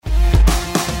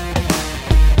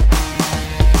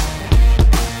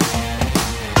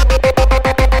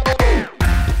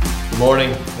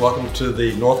Welcome to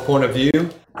the North Point of View,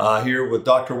 here with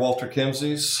Dr. Walter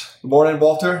Kimses. Good morning,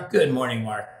 Walter. Good morning,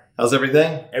 Mark. How's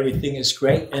everything? Everything is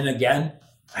great. And again,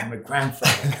 I'm a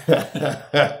grandfather.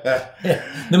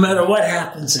 No matter what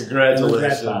happens,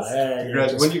 Congratulations.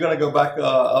 When When are you going to go back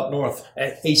up north?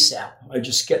 ASAP. I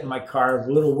just get in my car,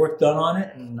 a little work done on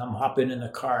it, and I'm hopping in the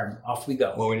car and off we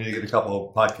go. Well, we need to get a couple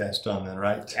of podcasts done then,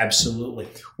 right? Absolutely.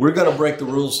 We're going to break the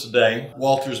rules today.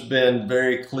 Walter's been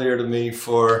very clear to me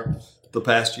for the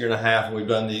past year and a half, and we've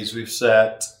done these. We've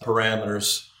set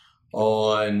parameters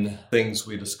on things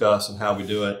we discuss and how we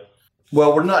do it.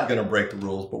 Well, we're not going to break the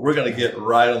rules, but we're going to get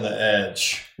right on the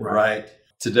edge, right?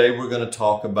 Today, we're going to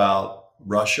talk about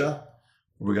Russia.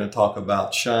 We're going to talk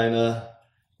about China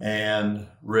and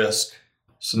risk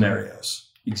scenarios.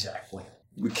 Exactly.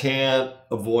 We can't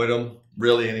avoid them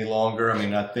really any longer. I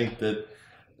mean, I think that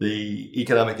the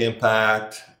economic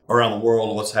impact around the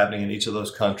world, what's happening in each of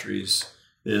those countries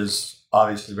is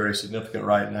obviously very significant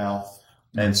right now.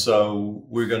 And so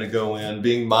we're going to go in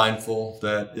being mindful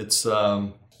that it's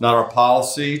not our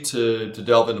policy to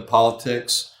delve into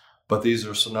politics, but these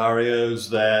are scenarios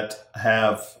that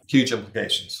have huge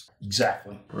implications.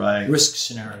 Exactly. Right. Risk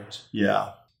scenarios.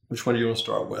 Yeah. Which one do you want to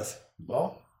start with?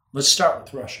 Well, let's start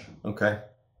with Russia. Okay.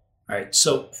 All right.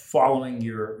 So following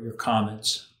your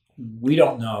comments, we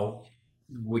don't know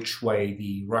which way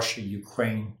the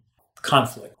Russia-Ukraine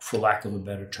conflict, for lack of a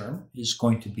better term, is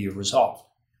going to be resolved.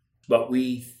 But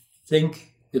we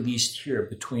think, at least here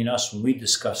between us when we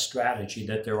discuss strategy,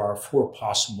 that there are four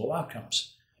possible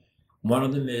outcomes. One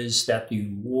of them is that the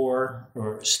war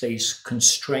stays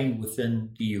constrained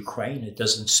within the Ukraine. It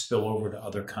doesn't spill over to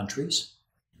other countries.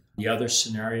 The other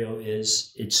scenario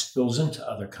is it spills into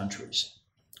other countries.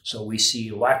 So we see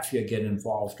Latvia get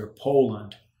involved or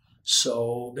Poland.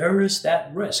 So there is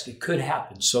that risk. It could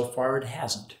happen. So far it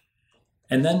hasn't.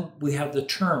 And then we have the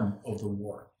term of the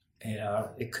war.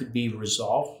 It could be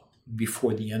resolved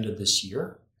before the end of this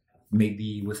year,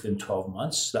 maybe within 12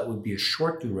 months. That would be a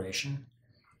short duration.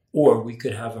 Or we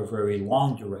could have a very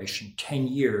long duration, 10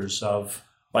 years of,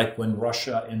 like when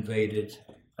Russia invaded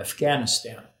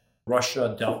Afghanistan.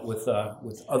 Russia dealt with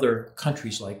other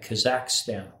countries like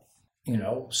Kazakhstan. You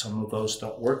know, some of those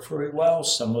don't work very well.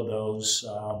 Some of those,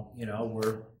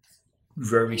 were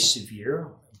very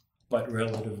severe, but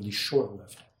relatively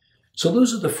short-lived. So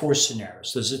those are the four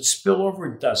scenarios. Does it spill over?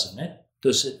 Doesn't it?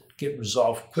 Does it get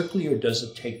resolved quickly, or does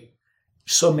it take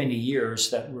so many years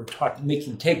that we're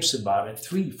making tapes about it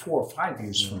 3, 4, 5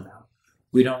 years from now?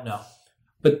 We don't know.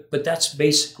 But that's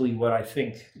basically what I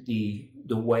think the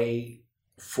way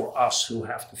for us who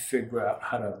have to figure out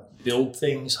how to build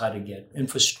things, how to get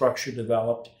infrastructure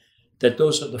developed, that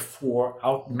those are the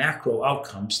four macro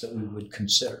outcomes that we would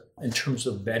consider. In terms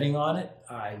of betting on it,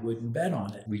 I wouldn't bet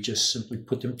on it. We just simply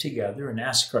put them together and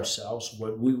ask ourselves,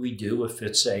 what would we do if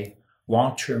it's a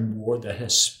long-term war that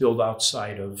has spilled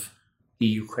outside of the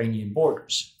Ukrainian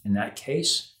borders? In that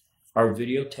case, our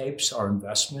videotapes, our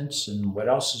investments, and what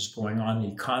else is going on in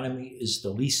the economy is the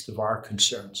least of our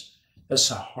concerns. That's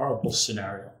a horrible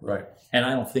scenario. Right. And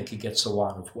I don't think it gets a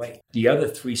lot of weight. The other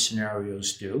three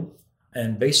scenarios do.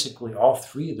 And basically all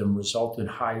three of them result in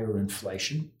higher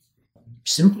inflation,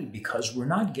 simply because we're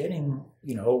not getting,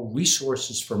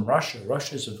 resources from Russia.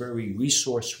 Russia is a very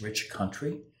resource-rich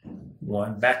country.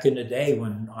 Back in the day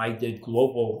when I did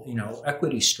global,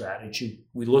 equity strategy,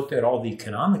 we looked at all the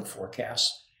economic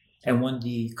forecasts. And when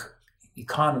the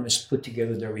economists put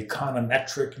together their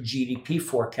econometric GDP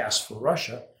forecast for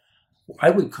Russia, I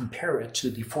would compare it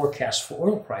to the forecast for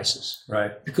oil prices.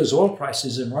 Right. Because oil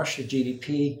prices in Russia,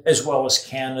 GDP, as well as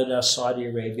Canada, Saudi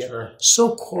Arabia, are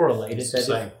so correlated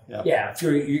that if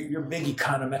your big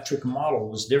econometric model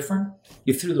was different,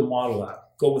 you threw the model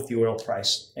out. Go with the oil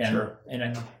price.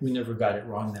 And we never got it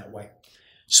wrong that way.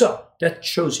 So that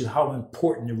shows you how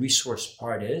important the resource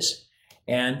part is.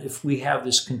 And if we have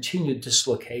this continued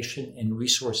dislocation in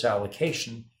resource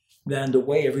allocation, then the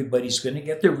way everybody's going to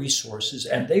get their resources,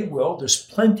 and they will, there's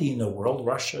plenty in the world.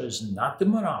 Russia is not the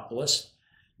monopolist.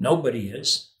 Nobody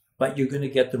is. But you're going to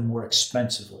get them more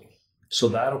expensively. So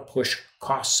that'll push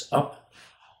costs up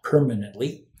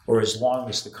permanently, or as long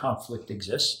as the conflict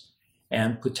exists,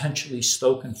 and potentially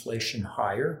stoke inflation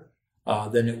higher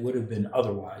than it would have been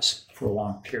otherwise for a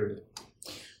long period.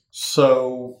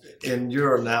 So in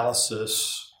your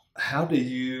analysis, how do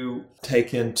you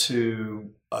take into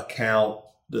account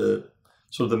the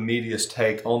media's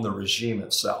take on the regime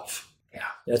itself? Yeah,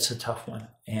 that's a tough one.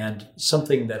 And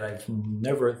something that I've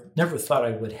never thought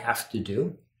I would have to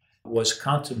do was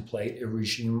contemplate a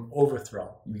regime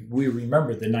overthrow. We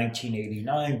remember the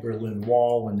 1989 Berlin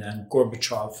Wall, and then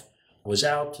Gorbachev was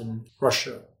out and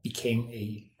Russia became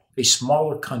a a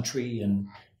smaller country and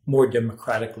more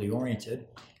democratically oriented.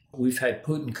 We've had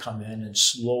Putin come in and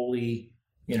slowly,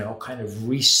 kind of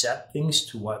reset things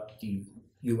to what the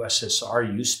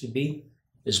USSR used to be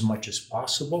as much as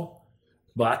possible.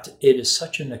 But it is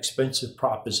such an expensive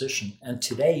proposition. And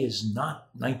today is not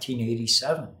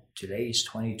 1987. Today is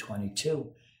 2022.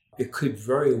 It could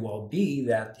very well be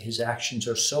that his actions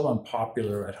are so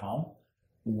unpopular at home.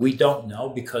 We don't know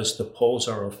because the polls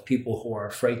are of people who are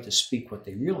afraid to speak what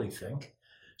they really think.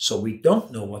 So we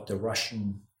don't know what the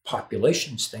Russian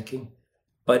population's thinking,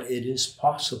 but it is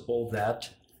possible that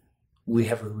we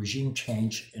have a regime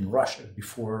change in Russia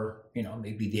before,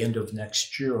 maybe the end of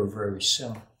next year or very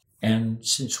soon. And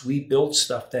since we build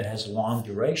stuff that has long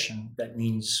duration, that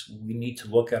means we need to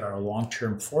look at our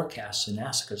long-term forecasts and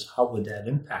ask us, how would that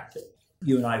impact it?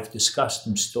 You and I have discussed,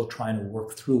 I'm still trying to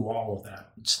work through all of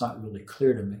that. It's not really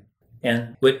clear to me.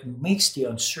 And what makes the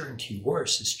uncertainty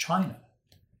worse is China.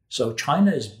 So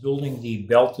China is building the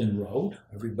Belt and Road.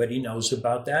 Everybody knows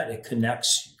about that. It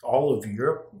connects all of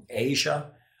Europe,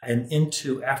 Asia, and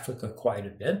into Africa quite a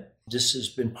bit. This has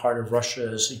been part of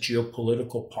Russia's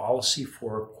geopolitical policy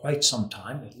for quite some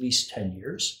time, at least 10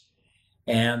 years.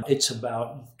 And it's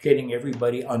about getting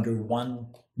everybody under one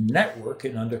network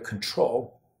and under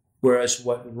control. Whereas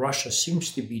what Russia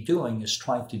seems to be doing is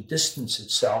trying to distance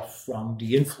itself from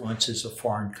the influences of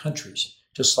foreign countries,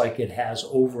 just like it has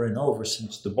over and over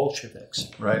since the Bolsheviks.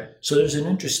 Right. So there's an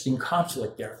interesting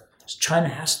conflict there. China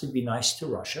has to be nice to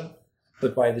Russia,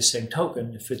 but by the same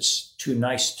token, if it's too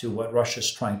nice to what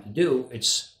Russia's trying to do,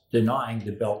 it's denying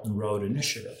the Belt and Road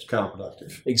Initiative. It's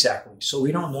counterproductive. Exactly. So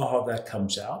we don't know how that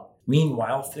comes out.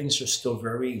 Meanwhile, things are still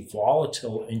very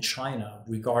volatile in China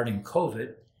regarding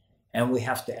COVID. And we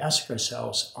have to ask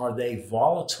ourselves, are they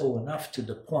volatile enough to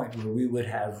the point where we would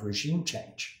have regime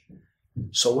change?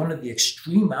 So one of the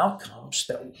extreme outcomes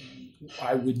that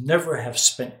I would never have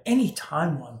spent any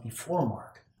time on before,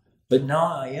 Mark, but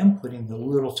now I am putting a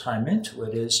little time into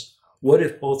it, is what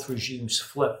if both regimes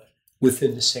flip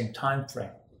within the same time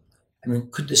frame? I mean,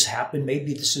 could this happen?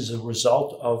 Maybe this is a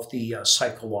result of the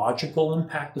psychological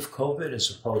impact of COVID as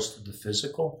opposed to the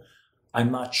physical. I'm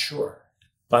not sure.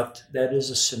 But that is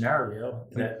a scenario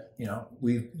that,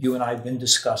 you and I have been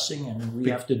discussing, and we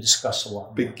have to discuss a lot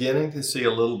more. Beginning to see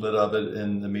a little bit of it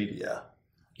in the media.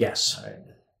 Yes. Right.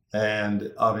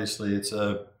 And obviously it's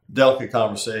a delicate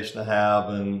conversation to have.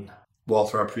 And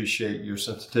Walter, I appreciate your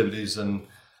sensitivities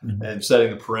and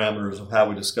setting the parameters of how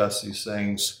we discuss these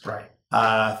things. Right.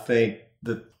 I think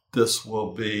that this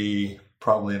will be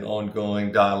probably an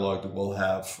ongoing dialogue that we'll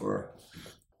have for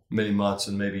many months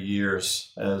and maybe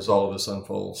years as all of this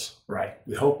unfolds. Right.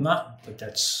 We hope not, but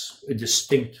that's a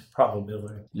distinct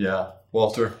probability. Yeah.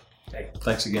 Walter, Hey.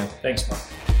 thanks again. Thanks, Mark.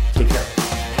 Take care.